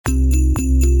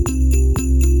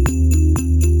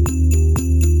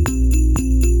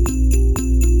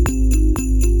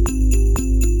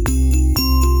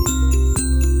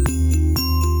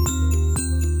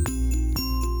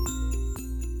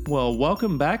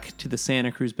welcome back to the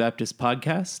Santa Cruz Baptist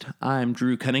Podcast. I'm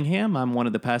Drew Cunningham. I'm one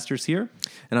of the pastors here.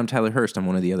 And I'm Tyler Hurst. I'm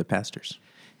one of the other pastors.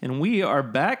 And we are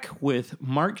back with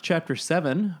Mark chapter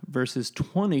 7, verses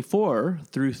 24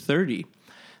 through 30.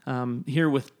 Here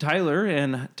with Tyler,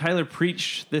 and Tyler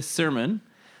preached this sermon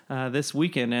this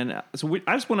weekend. And so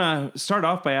I just want to start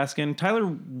off by asking, Tyler,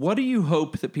 what do you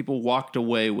hope that people walked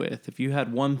away with? If you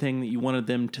had one thing that you wanted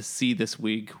them to see this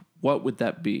week, what would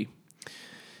that be?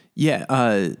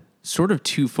 Yeah, sort of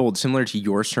twofold, similar to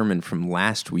your sermon from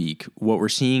last week. What we're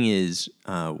seeing is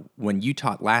when you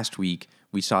taught last week,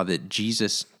 we saw that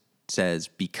Jesus says,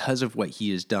 because of what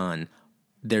he has done,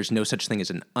 there's no such thing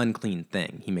as an unclean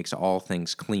thing. He makes all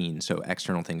things clean, so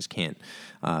external things can't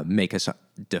make us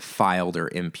defiled or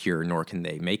impure, nor can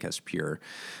they make us pure.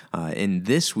 In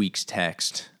this week's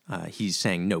text, he's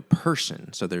saying no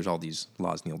person, so there's all these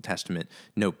laws in the Old Testament,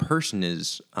 no person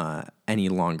is any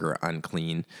longer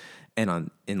unclean.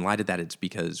 And in light of that, it's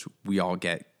because we all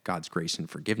get God's grace and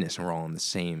forgiveness, and we're all on the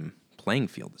same playing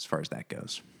field as far as that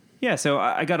goes. Yeah, so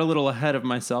I got a little ahead of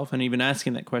myself and even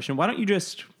asking that question. Why don't you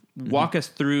just walk us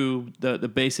through the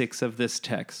basics of this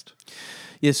text?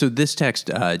 Yeah, so this text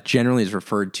generally is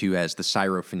referred to as the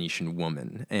Syrophoenician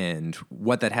woman. And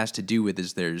what that has to do with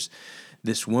is there's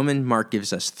this woman. Mark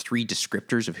gives us three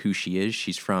descriptors of who she is.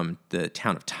 She's from the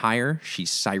town of Tyre.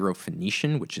 She's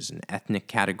Syrophoenician, which is an ethnic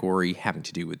category having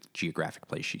to do with geographic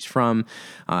place she's from.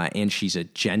 And she's a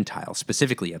Gentile,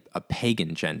 specifically a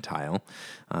pagan Gentile.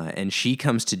 And she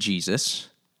comes to Jesus,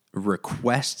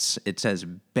 requests, it says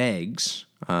begs,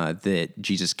 that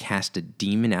Jesus cast a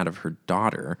demon out of her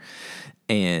daughter.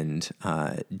 And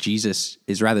Jesus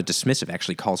is rather dismissive,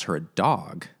 actually calls her a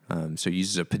dog. So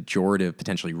uses a pejorative,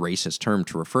 potentially racist term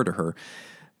to refer to her,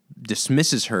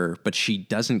 dismisses her, but she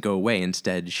doesn't go away.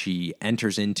 Instead, she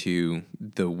enters into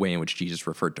the way in which Jesus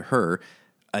referred to her,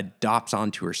 adopts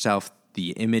onto herself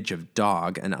the image of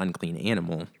dog, an unclean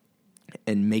animal,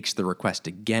 and makes the request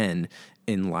again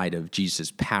in light of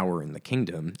Jesus' power in the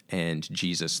kingdom. And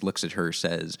Jesus looks at her,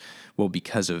 says, well,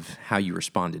 because of how you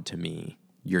responded to me,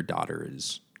 your daughter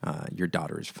is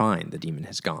fine. The demon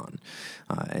has gone.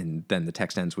 And then the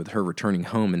text ends with her returning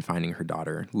home and finding her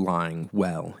daughter lying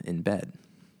well in bed.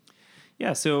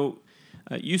 Yeah, so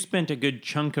you spent a good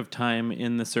chunk of time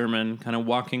in the sermon kind of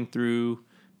walking through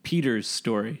Peter's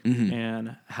story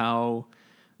and how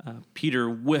Peter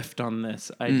whiffed on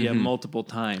this idea multiple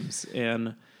times.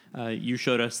 And you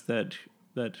showed us that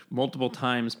multiple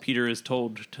times Peter is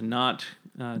told to not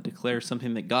declare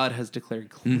something that God has declared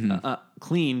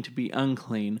clean to be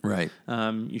unclean. Right.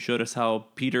 You showed us how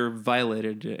Peter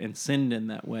violated and sinned in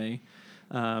that way.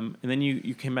 And then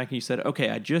you came back and you said, okay,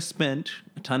 I just spent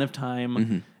a ton of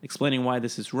time explaining why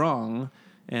this is wrong.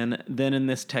 And then in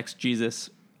this text, Jesus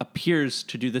appears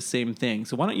to do the same thing.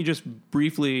 So why don't you just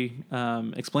briefly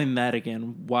explain that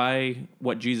again, why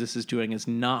what Jesus is doing is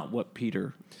not what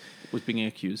Peter was being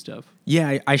accused of?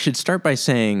 Yeah, I should start by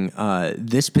saying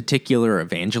this particular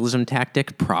evangelism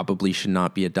tactic probably should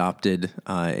not be adopted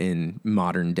in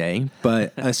modern day.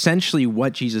 But essentially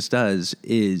what Jesus does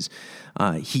is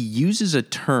he uses a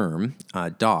term,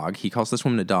 dog. He calls this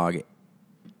woman a dog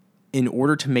in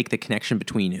order to make the connection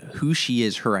between who she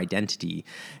is, her identity,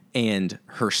 and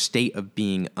her state of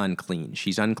being unclean.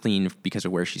 She's unclean because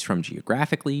of where she's from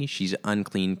geographically. She's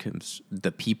unclean because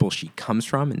the people she comes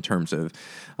from in terms of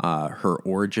her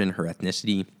origin, her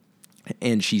ethnicity.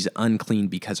 And she's unclean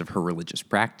because of her religious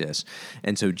practice.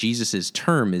 And so Jesus'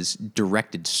 term is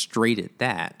directed straight at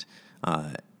that.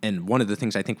 And one of the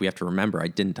things I think we have to remember, I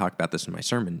didn't talk about this in my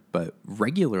sermon, but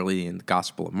regularly in the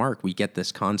Gospel of Mark, we get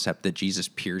this concept that Jesus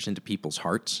peers into people's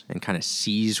hearts and kind of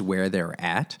sees where they're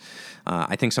at.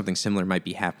 I think something similar might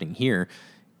be happening here.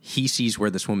 He sees where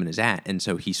this woman is at, and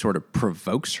so he sort of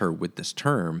provokes her with this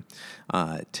term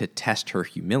to test her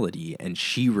humility, and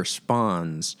she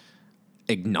responds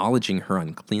acknowledging her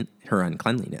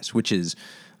uncleanliness, which is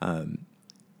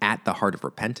at the heart of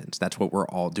repentance. That's what we're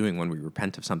all doing when we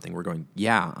repent of something. We're going,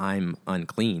 yeah, I'm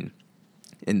unclean.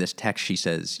 In this text, she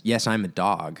says, yes, I'm a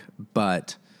dog,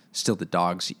 but still the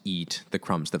dogs eat the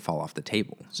crumbs that fall off the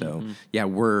table. So, yeah,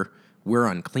 we're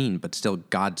unclean, but still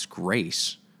God's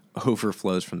grace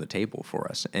overflows from the table for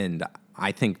us. And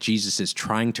I think Jesus is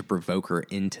trying to provoke her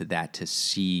into that, to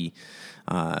see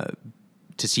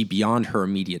beyond her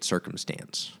immediate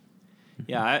circumstance.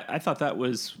 Yeah, I thought that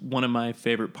was one of my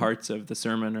favorite parts of the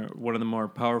sermon, or one of the more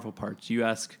powerful parts. You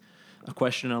ask a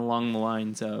question along the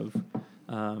lines of,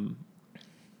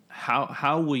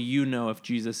 how will you know if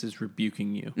Jesus is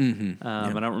rebuking you?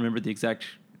 I don't remember the exact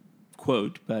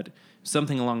quote, but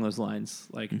something along those lines.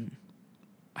 Like,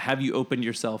 have you opened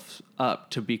yourself up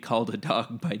to be called a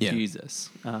dog by Jesus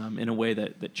in a way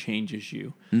that changes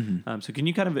you? So can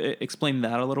you kind of explain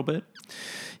that a little bit?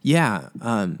 Yeah.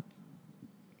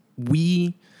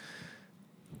 We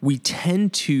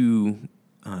tend to,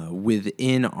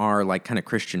 within our like kind of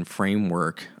Christian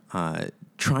framework,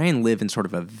 try and live in sort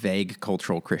of a vague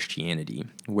cultural Christianity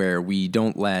where we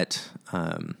don't let,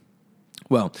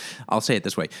 well, I'll say it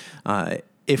this way.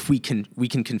 If we can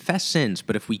confess sins,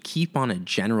 but if we keep on a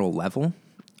general level,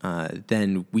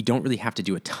 then we don't really have to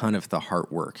do a ton of the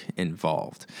heart work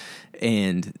involved.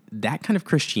 And that kind of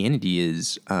Christianity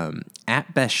is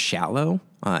at best shallow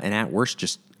and at worst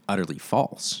just utterly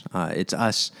false. It's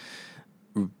us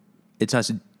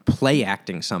play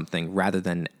acting something rather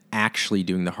than actually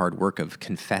doing the hard work of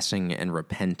confessing and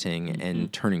repenting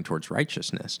and turning towards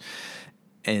righteousness.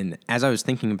 And as I was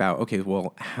thinking about, okay,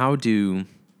 well, how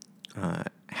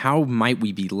might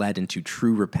we be led into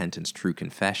true repentance, true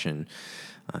confession?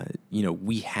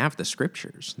 We have the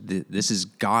scriptures. This is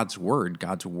God's word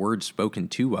spoken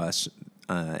to us,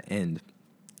 and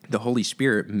the Holy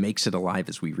Spirit makes it alive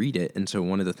as we read it. And so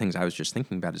one of the things I was just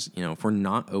thinking about is, if we're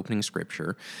not opening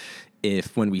scripture,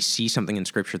 if when we see something in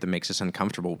scripture that makes us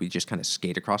uncomfortable, we just kind of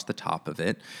skate across the top of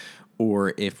it,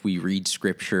 or if we read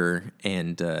scripture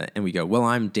and we go, well,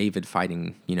 I'm David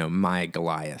fighting, my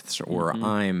Goliaths, or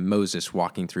I'm Moses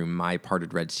walking through my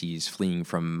parted Red Seas, fleeing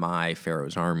from my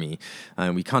Pharaoh's army.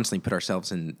 We constantly put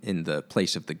ourselves in the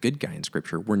place of the good guy in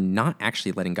scripture. We're not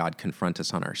actually letting God confront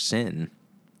us on our sin.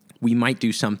 We might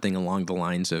do something along the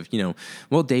lines of,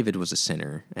 well, David was a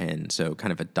sinner, and so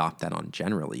kind of adopt that on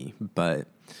generally. But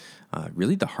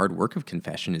really the hard work of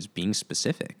confession is being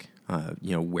specific.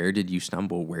 Where did you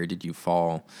stumble? Where did you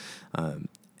fall?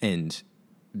 And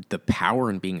the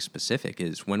power in being specific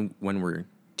is when we're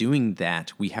doing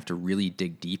that, we have to really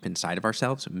dig deep inside of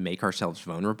ourselves, make ourselves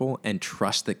vulnerable, and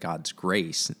trust that God's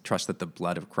grace, trust that the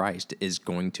blood of Christ is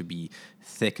going to be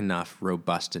thick enough,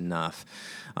 robust enough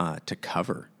to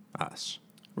cover us.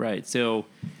 Right. So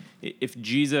if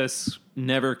Jesus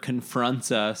never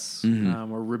confronts us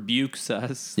or rebukes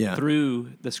us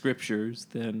through the scriptures,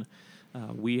 then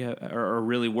we are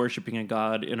really worshiping a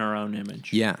God in our own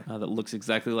image that looks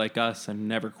exactly like us and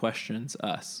never questions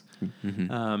us.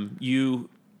 You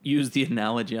used the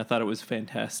analogy, I thought it was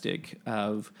fantastic,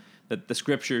 of that the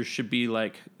scriptures should be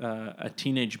like a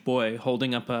teenage boy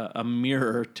holding up a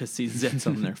mirror to see zits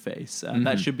on their face.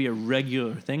 That should be a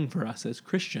regular thing for us as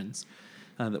Christians,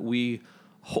 that we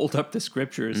hold up the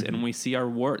scriptures and we see our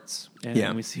warts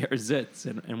and we see our zits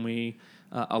and we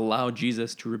allow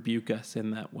Jesus to rebuke us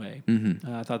in that way.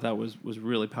 I thought that was a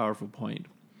really powerful point.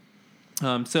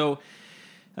 So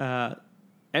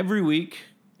every week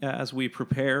as we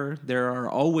prepare, there are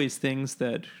always things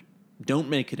that don't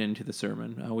make it into the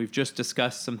sermon. We've just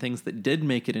discussed some things that did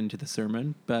make it into the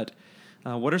sermon, but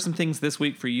what are some things this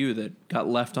week for you that got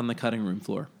left on the cutting room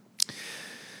floor?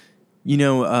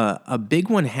 A big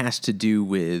one has to do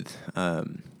with,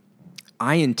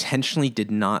 I intentionally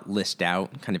did not list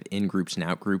out kind of in-groups and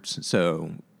out-groups.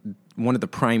 So one of the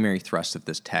primary thrusts of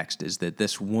this text is that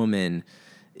this woman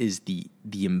is the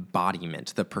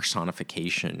embodiment, the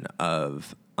personification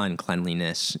of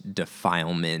uncleanliness,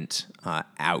 defilement,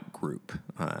 out-group.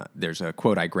 There's a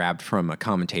quote I grabbed from a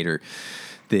commentator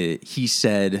that he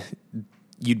said,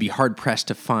 you'd be hard-pressed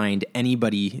to find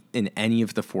anybody in any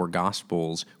of the four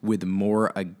Gospels with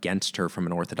more against her from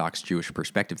an Orthodox Jewish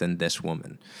perspective than this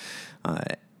woman.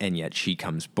 And yet she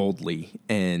comes boldly.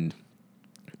 And,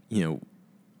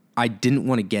 I didn't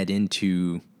want to get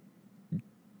into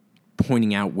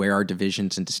pointing out where our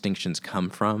divisions and distinctions come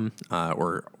from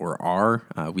or are.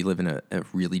 We live in a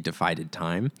really divided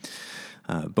time.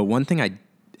 But one thing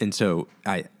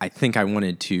I think I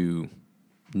wanted to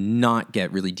not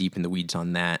get really deep in the weeds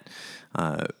on that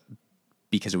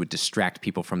because it would distract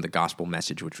people from the gospel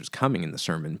message which was coming in the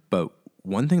sermon. But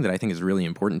one thing that I think is really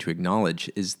important to acknowledge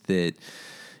is that,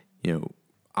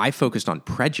 I focused on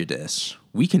prejudice.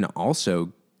 We can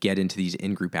also get into these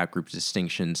in-group, out-group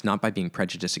distinctions, not by being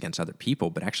prejudiced against other people,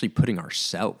 but actually putting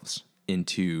ourselves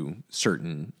into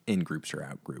certain in-groups or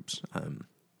out-groups.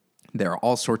 There are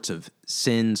all sorts of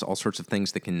sins, all sorts of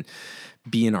things that can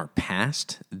be in our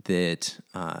past that,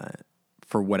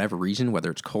 for whatever reason, whether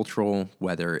it's cultural,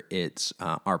 whether it's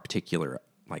our particular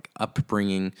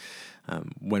upbringing,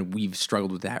 when we've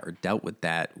struggled with that or dealt with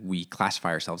that, we classify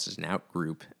ourselves as an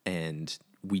out-group, and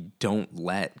we don't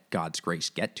let God's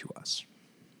grace get to us.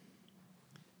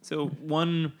 So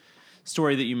one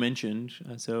story that you mentioned,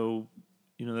 that's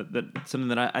something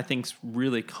that I think is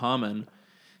really common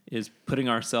is putting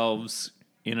ourselves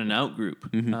in an out group,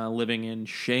 living in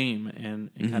shame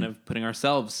and kind of putting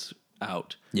ourselves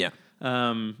out. Yeah.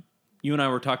 You and I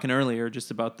were talking earlier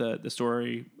just about the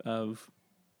story of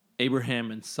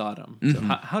Abraham and Sodom. So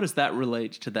how does that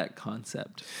relate to that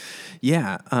concept?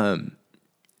 Yeah.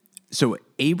 So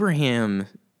Abraham,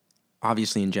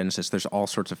 obviously in Genesis, there's all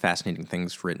sorts of fascinating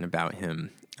things written about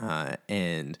him.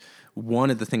 And one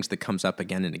of the things that comes up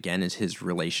again and again is his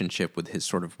relationship with his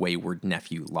sort of wayward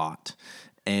nephew, Lot.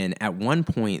 And at one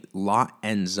point, Lot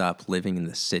ends up living in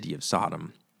the city of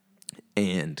Sodom.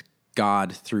 And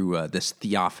God, through this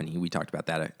theophany, we talked about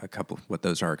that a couple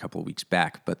of weeks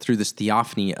back, but through this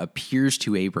theophany appears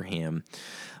to Abraham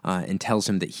and tells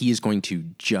him that he is going to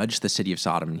judge the city of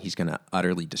Sodom and he's going to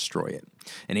utterly destroy it.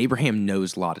 And Abraham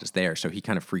knows Lot is there, so he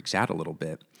kind of freaks out a little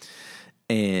bit.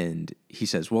 And he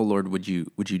says, well, Lord, would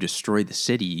you destroy the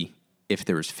city if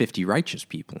there was 50 righteous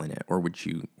people in it, or would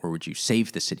you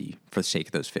save the city for the sake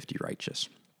of those 50 righteous?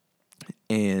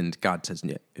 And God says,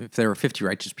 if there were 50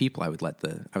 righteous people, I would let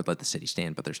the city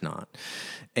stand, but there's not.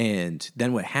 And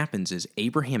then what happens is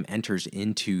Abraham enters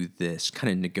into this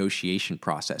kind of negotiation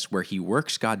process where he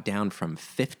works God down from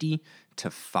 50 to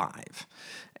 5.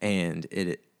 And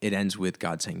it ends with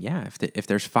God saying, yeah, if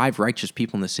there's 5 righteous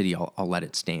people in the city, I'll let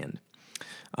it stand.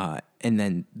 And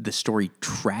then the story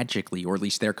tragically, or at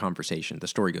least their conversation, the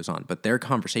story goes on, but their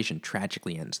conversation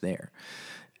tragically ends there.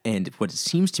 And what it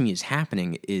seems to me is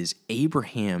happening is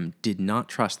Abraham did not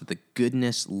trust that the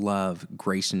goodness, love,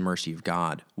 grace, and mercy of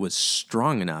God was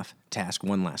strong enough to ask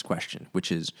one last question,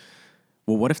 which is,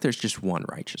 well, what if there's just one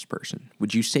righteous person?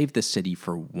 Would you save the city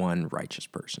for one righteous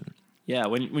person? Yeah,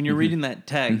 when you're reading that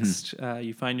text,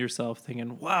 you find yourself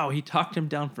thinking, wow, he talked him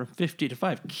down from 50 to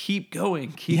 5. Keep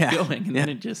going, and then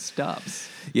it just stops.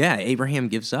 Yeah, Abraham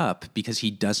gives up because he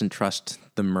doesn't trust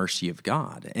the mercy of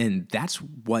God. And that's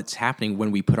what's happening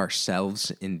when we put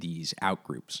ourselves in these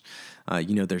outgroups.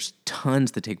 There's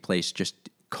tons that take place just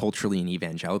culturally in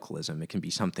evangelicalism. It can be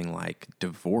something like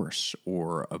divorce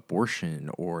or abortion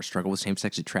or struggle with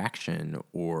same-sex attraction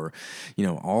or,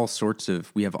 all sorts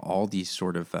of, we have all these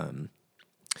sort of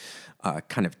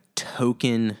kind of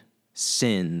token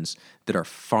sins that are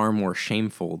far more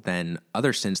shameful than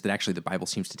other sins that actually the Bible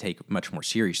seems to take much more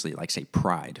seriously, like, say,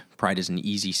 pride. Pride is an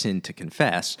easy sin to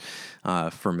confess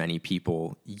for many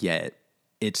people, yet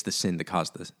it's the sin that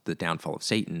caused the downfall of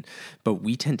Satan. But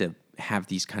we tend to have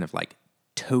these kind of like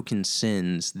token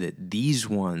sins that these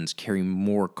ones carry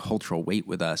more cultural weight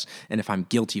with us. And if I'm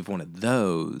guilty of one of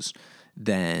those,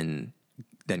 then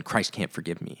Christ can't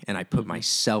forgive me. And I put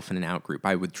myself in an out group.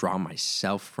 I withdraw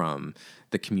myself from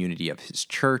the community of his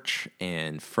church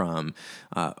and from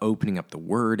opening up the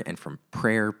word and from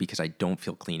prayer because I don't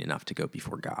feel clean enough to go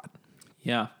before God.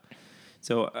 Yeah.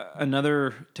 So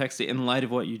another text, in light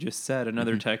of what you just said,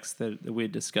 another text that we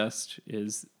had discussed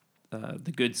is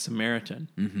the Good Samaritan.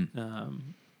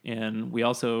 And we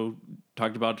also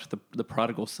talked about the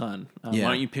prodigal son. Why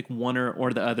don't you pick one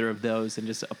or the other of those and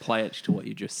just apply it to what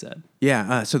you just said?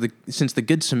 Yeah, so since the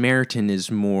Good Samaritan is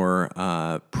more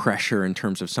pressure in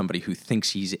terms of somebody who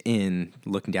thinks he's in,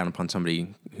 looking down upon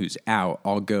somebody who's out,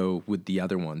 I'll go with the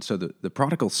other one. So the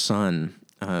prodigal son,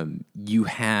 you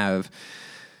have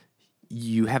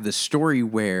the story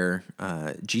where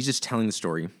Jesus telling the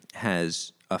story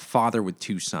has a father with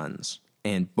 2 sons.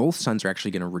 And both sons are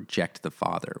actually going to reject the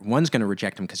father. One's going to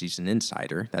reject him because he's an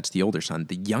insider. That's the older son.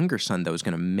 The younger son, though, is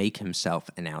going to make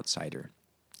himself an outsider.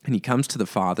 And he comes to the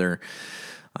father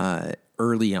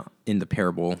early in the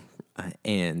parable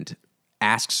and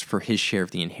asks for his share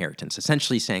of the inheritance,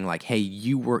 essentially saying, like, hey,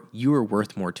 you were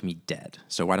worth more to me dead,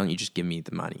 so why don't you just give me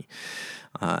the money?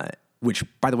 Which,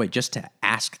 by the way, just to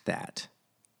ask that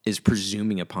is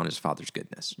presuming upon his father's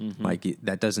goodness. Like,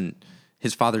 that doesn't...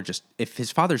 if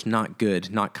his father's not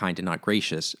good, not kind, and not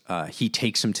gracious, he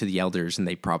takes him to the elders and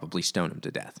they probably stone him to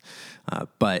death.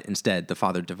 But instead, the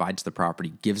father divides the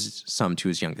property, gives some to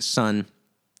his youngest son,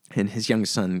 and his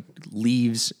youngest son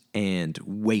leaves and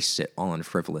wastes it all on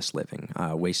frivolous living,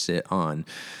 wastes it on,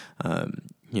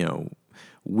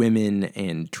 women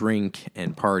and drink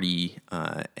and party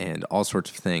and all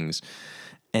sorts of things.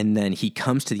 And then he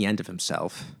comes to the end of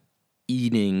himself,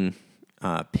 eating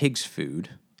pig's food,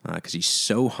 because he's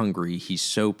so hungry, he's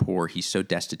so poor, he's so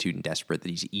destitute and desperate that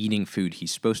he's eating food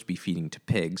he's supposed to be feeding to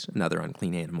pigs, another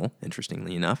unclean animal,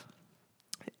 interestingly enough,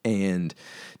 and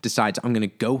decides, I'm going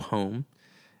to go home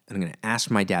and I'm going to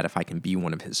ask my dad if I can be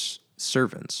one of his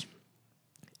servants.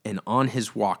 And on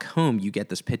his walk home, you get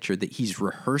this picture that he's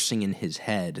rehearsing in his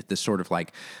head, this sort of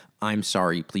like, I'm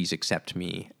sorry, please accept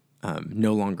me,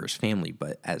 no longer as family,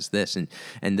 but as this.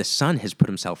 And the son has put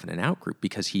himself in an out-group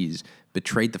because he's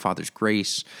betrayed the father's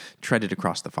grace, treaded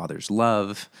across the father's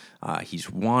love, he's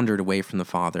wandered away from the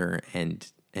father,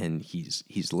 and and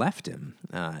he's left him,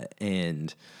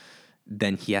 and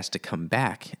then he has to come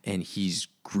back, and he's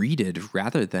greeted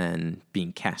rather than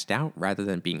being cast out, rather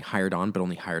than being hired on, but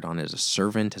only hired on as a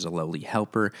servant, as a lowly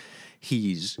helper.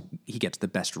 He gets the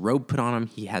best robe put on him.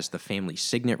 He has the family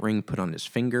signet ring put on his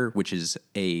finger, which is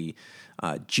a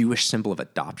Jewish symbol of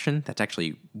adoption. That's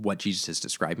actually what Jesus is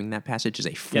describing in that passage, is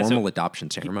a formal adoption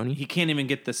ceremony. He can't even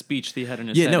get the speech that he had in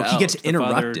his head he gets The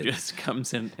interrupted. Father just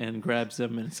comes in and grabs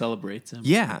him and celebrates him.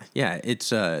 Yeah. It's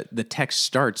the text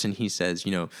starts and he says,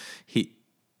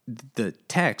 the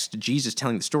text, Jesus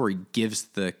telling the story, gives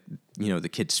the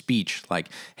kid's speech like,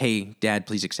 "Hey, Dad,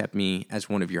 please accept me as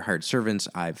one of your hired servants.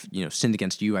 I've sinned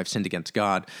against you. I've sinned against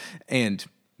God." And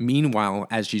meanwhile,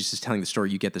 as Jesus is telling the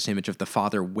story, you get this image of the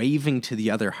father waving to the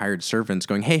other hired servants,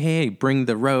 going, "Hey, bring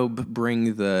the robe,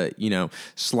 bring the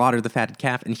slaughter the fatted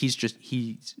calf," and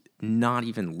he's not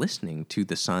even listening to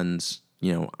the son's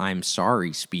 "I'm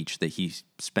sorry" speech that he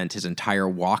spent his entire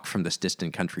walk from this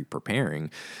distant country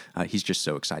preparing. He's just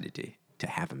so excited to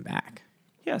have him back.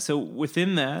 Yeah, so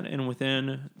within that and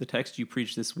within the text you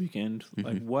preached this weekend,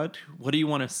 like what do you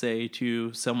want to say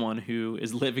to someone who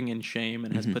is living in shame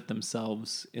and has put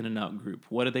themselves in an out group?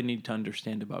 What do they need to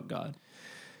understand about God?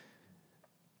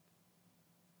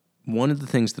 One of the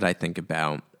things that I think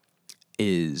about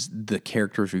is the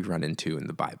characters we run into in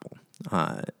the Bible.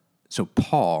 So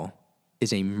Paul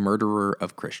is a murderer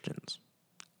of Christians,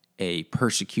 a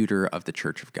persecutor of the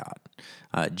church of God.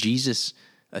 Jesus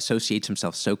associates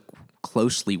himself so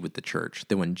closely with the church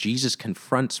that when Jesus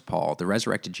confronts Paul, the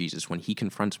resurrected Jesus, when he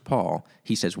confronts Paul,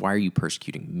 he says, "Why are you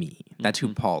persecuting me?" That's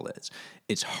who Paul is.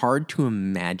 It's hard to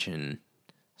imagine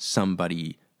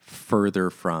somebody further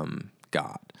from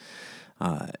God.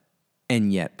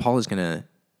 And yet Paul is going to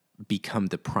become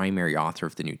the primary author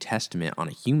of the New Testament on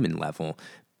a human level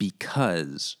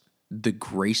because the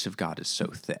grace of God is so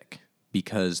thick,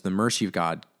 because the mercy of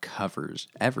God covers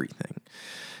everything.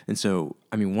 And so,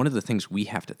 one of the things we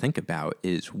have to think about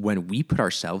is when we put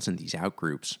ourselves in these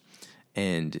outgroups,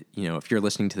 and, if you're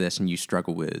listening to this and you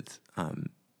struggle with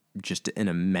just an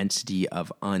immensity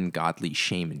of ungodly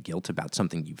shame and guilt about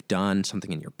something you've done,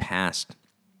 something in your past,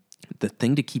 the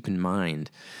thing to keep in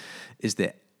mind is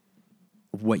that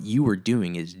what you are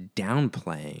doing is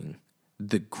downplaying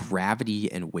the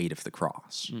gravity and weight of the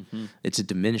cross. It's a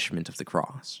diminishment of the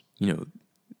cross.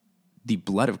 The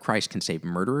blood of Christ can save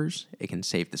murderers. It can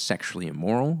save the sexually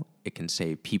immoral. It can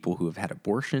save people who have had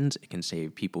abortions. It can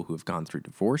save people who have gone through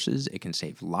divorces. It can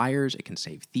save liars. It can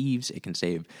save thieves. It can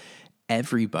save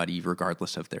everybody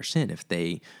regardless of their sin if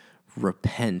they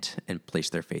repent and place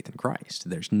their faith in Christ.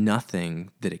 There's nothing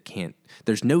that it can't.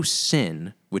 There's no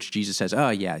sin which Jesus says, "Oh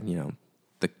yeah,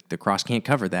 the cross can't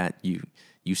cover that.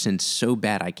 You sinned so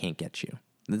bad I can't get you."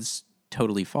 This is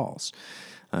totally false.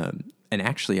 And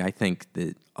actually, I think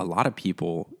that a lot of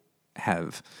people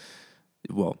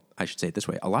I should say it this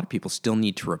way. A lot of people still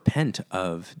need to repent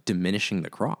of diminishing the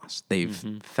cross.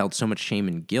 They've felt so much shame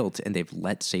and guilt, and they've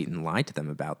let Satan lie to them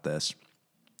about this.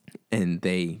 And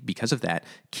they, because of that,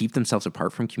 keep themselves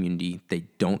apart from community. They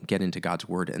don't get into God's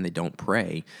word, and they don't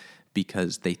pray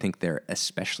because they think they're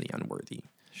especially unworthy.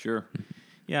 Sure.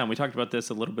 Yeah, and we talked about this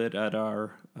a little bit at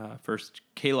our first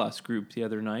Kalos group the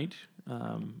other night,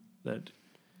 that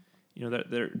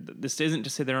this isn't to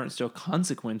say there aren't still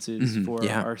consequences for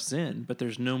our sin, but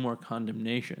there's no more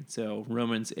condemnation. So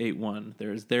Romans 8:1,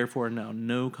 there is therefore now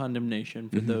no condemnation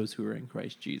for those who are in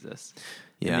Christ Jesus.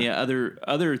 Yeah. And the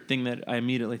other thing that I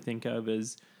immediately think of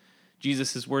is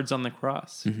Jesus' words on the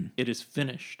cross. It is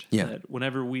finished. Yeah. That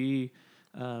whenever we,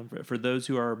 for those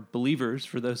who are believers,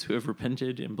 for those who have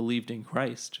repented and believed in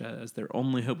Christ as their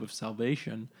only hope of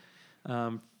salvation,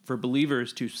 for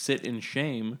believers to sit in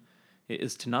shame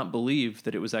is to not believe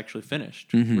that it was actually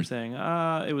finished. We're saying,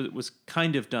 it was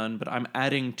kind of done, but I'm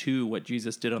adding to what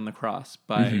Jesus did on the cross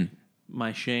by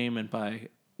my shame and by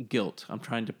guilt. I'm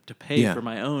trying to pay for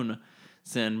my own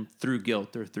sin through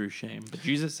guilt or through shame. But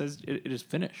Jesus says it is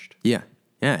finished. Yeah.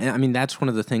 Yeah, and that's one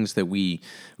of the things that we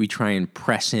try and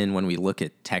press in when we look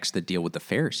at texts that deal with the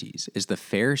Pharisees, is the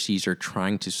Pharisees are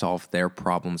trying to solve their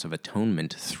problems of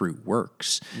atonement through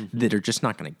works that are just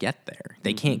not going to get there.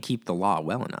 They can't keep the law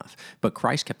well enough. But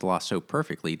Christ kept the law so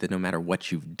perfectly that no matter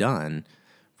what you've done,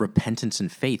 repentance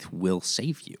and faith will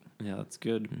save you. Yeah, that's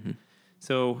good.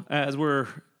 So as we're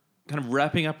kind of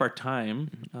wrapping up our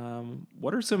time,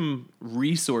 what are some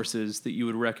resources that you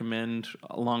would recommend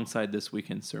alongside this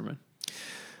weekend's sermon?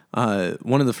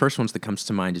 One of the first ones that comes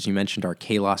to mind is you mentioned our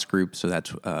Kalos group. So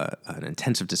that's an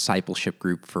intensive discipleship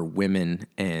group for women,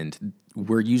 and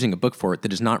we're using a book for it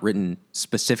that is not written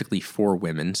specifically for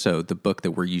women. So the book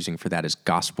that we're using for that is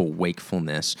Gospel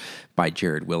Wakefulness by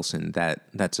Jared Wilson.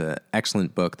 That's an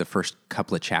excellent book. The first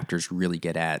couple of chapters really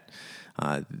get at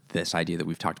this idea that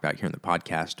we've talked about here in the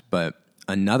podcast. But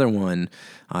another one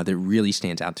that really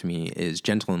stands out to me is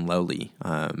Gentle and Lowly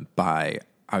by,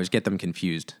 I always get them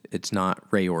confused. It's not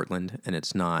Ray Ortlund and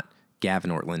it's not Gavin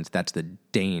Ortlund. That's the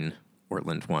Dane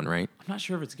Ortlund one, right? I'm not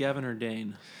sure if it's Gavin or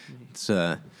Dane. It's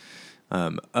an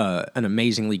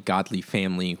amazingly godly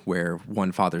family where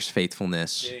one father's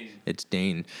faithfulness, it's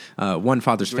Dane, one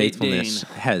father's Great faithfulness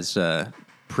Dane. has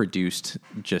produced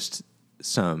just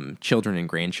some children and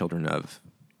grandchildren of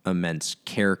immense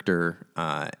character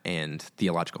and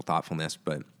theological thoughtfulness.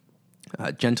 But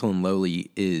Gentle and Lowly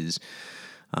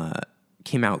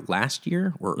came out last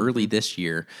year or early this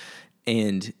year,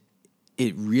 and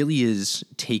it really is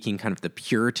taking kind of the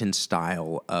Puritan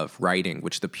style of writing,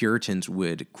 which the Puritans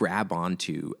would grab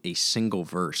onto a single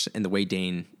verse. And the way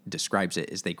Dane describes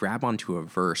it is they grab onto a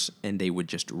verse and they would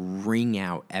just wring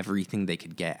out everything they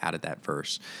could get out of that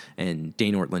verse. And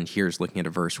Dane Ortlund here is looking at a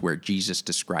verse where Jesus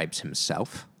describes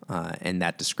himself. And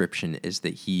that description is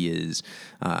that he is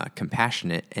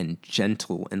compassionate and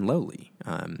gentle and lowly,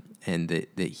 and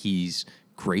that he's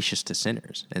gracious to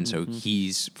sinners. And so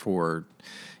he's, for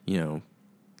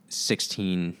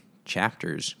 16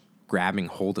 chapters, grabbing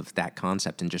hold of that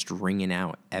concept and just wringing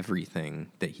out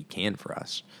everything that he can for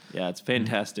us. Yeah, it's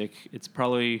fantastic. It's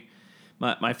probably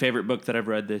my favorite book that I've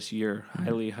read this year.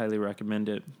 Highly, highly recommend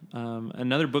it.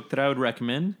 Another book that I would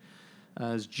recommend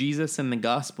is Jesus and the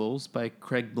Gospels by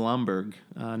Craig Blomberg.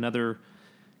 Another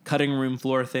cutting room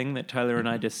floor thing that Tyler and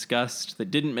I discussed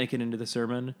that didn't make it into the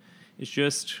sermon. It's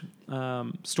just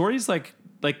stories like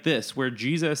this, where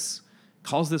Jesus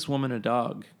calls this woman a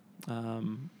dog.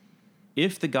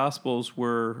 If the Gospels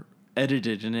were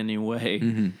edited in any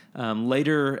way,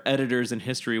 later editors in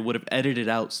history would have edited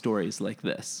out stories like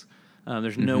this.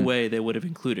 There's no way they would have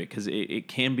included it, because it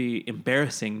can be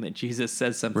embarrassing that Jesus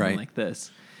says something like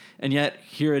this. And yet,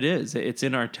 here it is. It's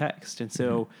in our text. And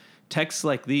so texts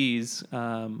like these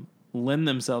lend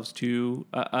themselves to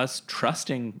us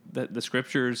trusting that the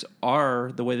Scriptures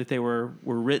are the way that they were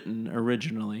written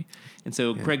originally. And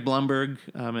so Craig Blomberg,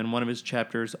 in one of his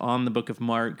chapters on the book of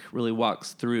Mark, really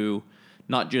walks through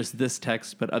not just this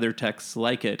text, but other texts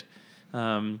like it,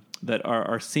 that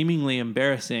are seemingly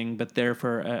embarrassing, but there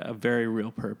for a very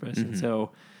real purpose. And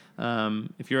so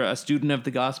if you're a student of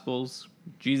the Gospels,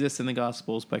 Jesus in the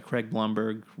Gospels by Craig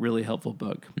Blomberg, really helpful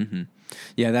book.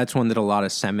 Yeah, that's one that a lot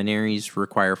of seminaries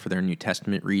require for their New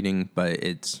Testament reading, but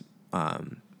it's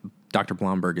Dr.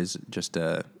 Blomberg is just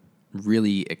a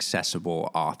really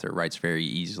accessible author, writes very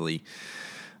easily.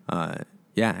 And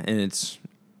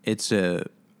it's an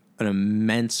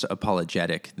immense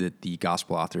apologetic that the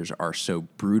gospel authors are so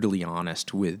brutally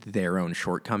honest with their own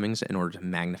shortcomings in order to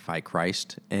magnify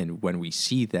Christ. And when we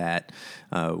see that,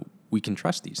 we can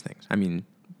trust these things. I mean,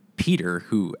 Peter,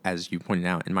 who, as you pointed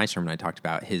out in my sermon, I talked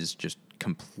about his just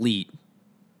complete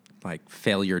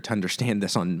failure to understand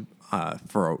this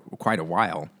for quite a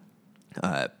while,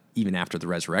 even after the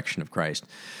resurrection of Christ.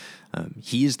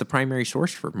 He is the primary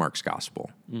source for Mark's gospel.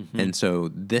 And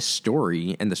so this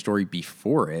story and the story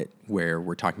before it, where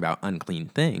we're talking about unclean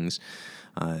things,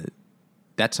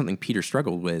 that's something Peter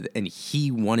struggled with, and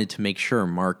he wanted to make sure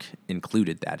Mark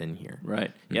included that in here.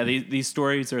 Right. Yeah, these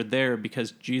stories are there because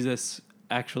Jesus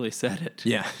actually said it.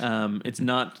 Yeah. It's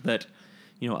not that,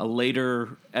 a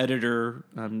later editor,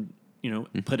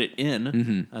 put it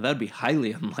in. That would be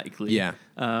highly unlikely. Yeah.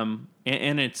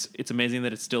 And it's amazing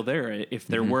that it's still there. If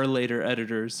there were later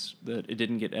editors, that it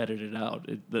didn't get edited out.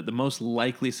 The most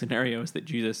likely scenario is that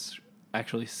Jesus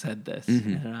actually said this.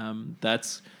 And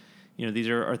that's, these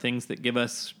are things that give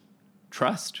us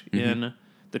trust in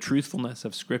the truthfulness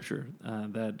of Scripture,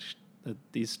 that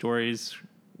these stories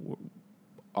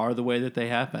are the way that they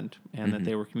happened, and that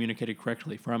they were communicated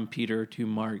correctly from Peter to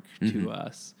Mark to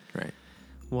us. Right.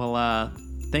 Well,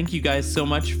 thank you guys so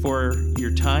much for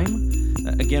your time.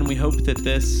 Again, we hope that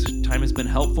this time has been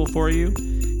helpful for you.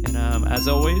 And as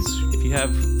always, if you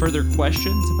have further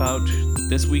questions about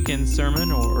this weekend's sermon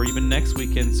or even next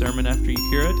weekend's sermon after you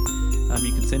hear it,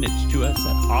 you can send it to us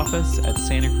at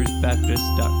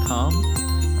office@santacruzbaptist.com.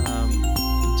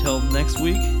 Until next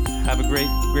week, have a great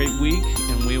week,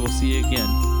 and we will see you again.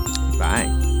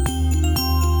 Bye.